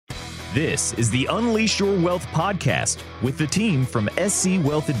This is the Unleash Your Wealth podcast with the team from SC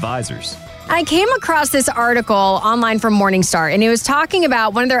Wealth Advisors. I came across this article online from Morningstar, and it was talking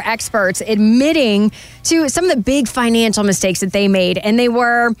about one of their experts admitting to some of the big financial mistakes that they made. And they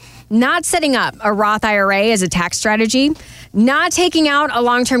were not setting up a Roth IRA as a tax strategy, not taking out a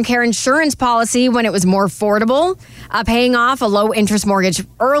long-term care insurance policy when it was more affordable, paying off a low-interest mortgage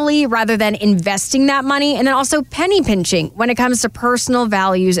early rather than investing that money, and then also penny pinching when it comes to personal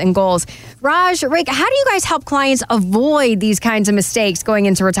values and goals. Raj, Rick, how do you guys help clients avoid these kinds of mistakes going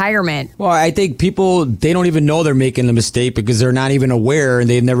into retirement? Well, I think people, they don't even know they're making a mistake because they're not even aware and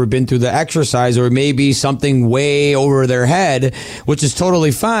they've never been through the exercise, or maybe something way over their head, which is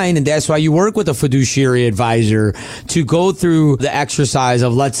totally fine. And that's why you work with a fiduciary advisor to go through the exercise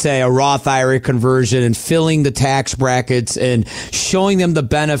of, let's say, a Roth IRA conversion and filling the tax brackets and showing them the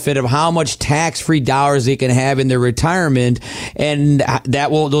benefit of how much tax-free dollars they can have in their retirement. And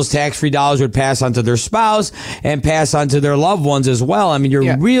those tax-free dollars would pass on to their spouse and pass on to their loved ones as well. I mean,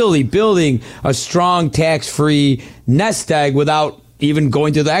 you're really building a strong tax-free nest egg without even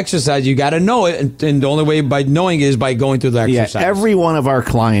going through the exercise. You got to know it, and the only way by knowing it is by going through the exercise. Yeah, every one of our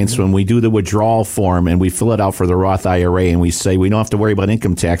clients, when we do the withdrawal form and we fill it out for the Roth IRA and we say we don't have to worry about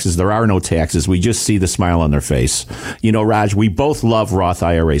income taxes, there are no taxes, we just see the smile on their face. You know, Raj, we both love Roth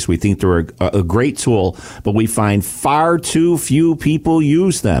IRAs. We think they're a great tool, but we find far too few people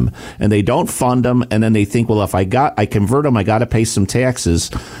use them, and they don't fund them, and then they think, well, if I convert them, I got to pay some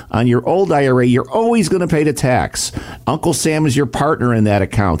taxes. On your old IRA, you're always going to pay the tax. Uncle Sam is your partner in that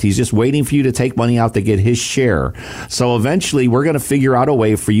account. He's just waiting for you to take money out to get his share. So eventually we're going to figure out a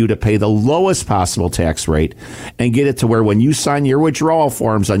way for you to pay the lowest possible tax rate and get it to where when you sign your withdrawal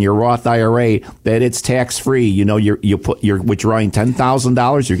forms on your Roth IRA that it's tax free. You know, you're withdrawing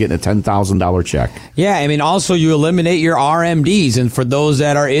 $10,000, you're getting a $10,000 check. Yeah, I mean, also you eliminate your RMDs, and for those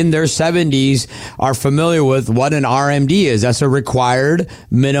that are in their 70s are familiar with what an RMD is, that's a required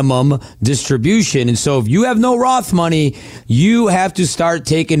minimum distribution. And so if you have no Roth money, you have to start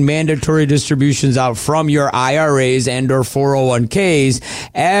taking mandatory distributions out from your IRAs and or 401ks.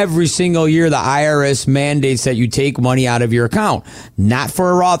 Every single year, the IRS mandates that you take money out of your account. Not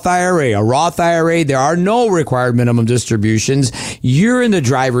for a Roth IRA. A Roth IRA, there are no required minimum distributions. You're in the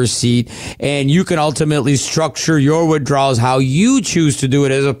driver's seat, and you can ultimately structure your withdrawals how you choose to do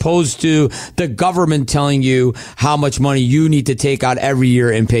it, as opposed to the government telling you how much money you need to take out every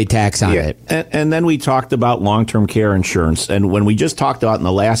year and pay tax on it. And then we talked about long-term care insurance. And when we just talked about in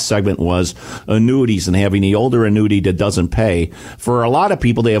the last segment was annuities and having the older annuity that doesn't pay. For a lot of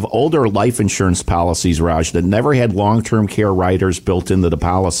people, they have older life insurance policies, Raj, that never had long-term care riders built into the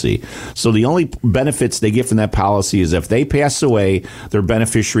policy. So the only benefits they get from that policy is if they pass away, their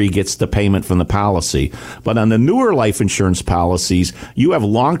beneficiary gets the payment from the policy. But on the newer life insurance policies, you have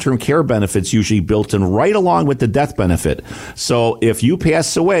long-term care benefits usually built in right along with the death benefit. So if you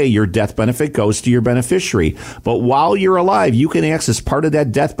pass away, your death benefit goes to your beneficiary. But while you're alive, you can access part of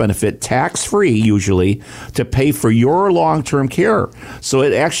that death benefit tax-free, usually, to pay for your long-term care. So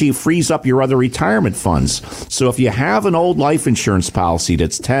it actually frees up your other retirement funds. So if you have an old life insurance policy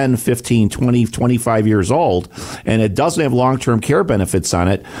that's 10, 15, 20, 25 years old, and it doesn't have long-term care benefits on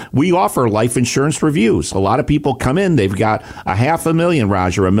it, we offer life insurance reviews. A lot of people come in, they've got a $500,000,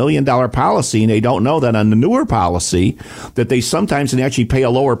 Raj, or $1 million policy, and they don't know that on the newer policy that they sometimes can actually pay a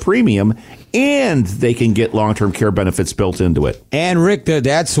lower premium, and they can get long-term care benefits built into it. And Rick,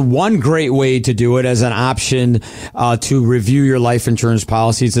 that's one great way to do it as an option to review your life insurance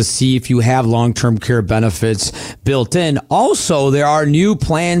policies to see if you have long-term care benefits built in. Also, there are new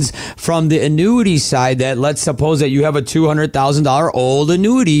plans from the annuity side that, let's suppose that you have a $200,000 old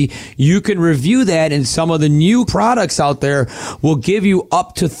annuity. You can review that, and some of the new products out there will give you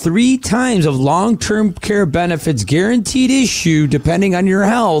up to 3 times of long-term care benefits guaranteed issue depending on your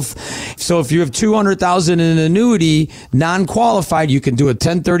health. So if you have $200,000 in an annuity, non-qualified, you can do a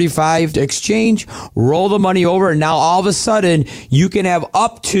 1035 exchange, roll the money over, and now all of a sudden you can have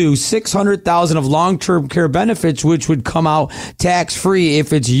up to $600,000 of long-term care benefits, which would come out tax-free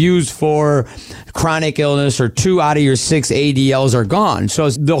if it's used for chronic illness or 2 out of your 6 ADLs are gone. So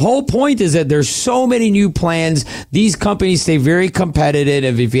the whole point is that there's so many new plans. These companies stay very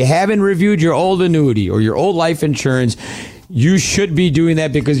competitive. If you haven't reviewed your old annuity or your old life insurance, you should be doing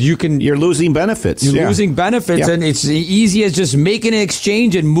that because you're losing benefits. You're losing benefits, and it's easy as just making an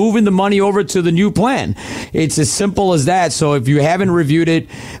exchange and moving the money over to the new plan. It's as simple as that. So if you haven't reviewed it,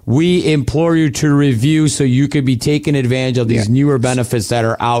 we implore you to review so you could be taking advantage of these newer benefits that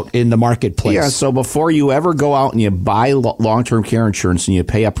are out in the marketplace. Yeah, so before you ever go out and you buy long-term care insurance and you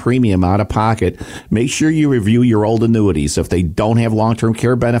pay a premium out of pocket, make sure you review your old annuities. If they don't have long-term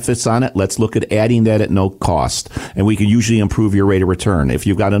care benefits on it, let's look at adding that at no cost. And we can usually improve your rate of return. If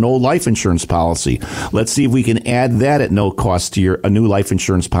you've got an old life insurance policy, let's see if we can add that at no cost to a new life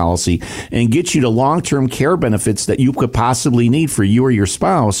insurance policy and get you to long-term care benefits that you could possibly need for you or your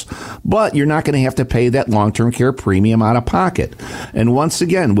spouse, but you're not going to have to pay that long-term care premium out of pocket. And once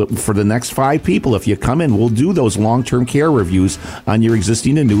again, for the next 5 people, if you come in, we'll do those long-term care reviews on your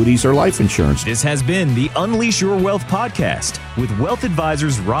existing annuities or life insurance. This has been the Unleash Your Wealth podcast with wealth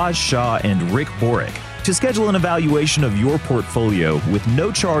advisors Raj Shah and Rick Borick. To schedule an evaluation of your portfolio with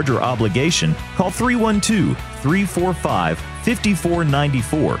no charge or obligation, call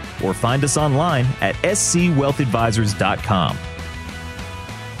 312-345-5494 or find us online at scwealthadvisors.com.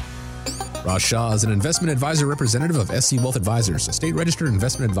 Raj Shah is an investment advisor representative of SC Wealth Advisors, a state-registered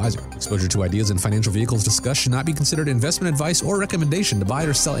investment advisor. Exposure to ideas and financial vehicles discussed should not be considered investment advice or recommendation to buy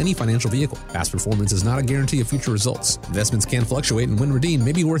or sell any financial vehicle. Past performance is not a guarantee of future results. Investments can fluctuate and when redeemed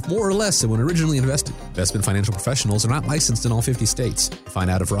may be worth more or less than when originally invested. Investment financial professionals are not licensed in all 50 states. To find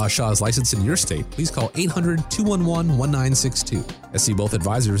out if Raj Shah is licensed in your state, please call 800-211-1962. SC Wealth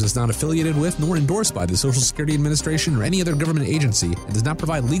Advisors is not affiliated with nor endorsed by the Social Security Administration or any other government agency and does not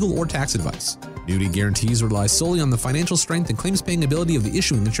provide legal or tax advice. Annuity guarantees rely solely on the financial strength and claims-paying ability of the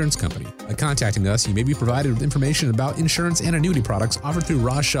issuing insurance company. By contacting us, you may be provided with information about insurance and annuity products offered through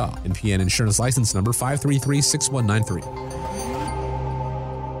Raj Shah, NPN Insurance License Number 5336193.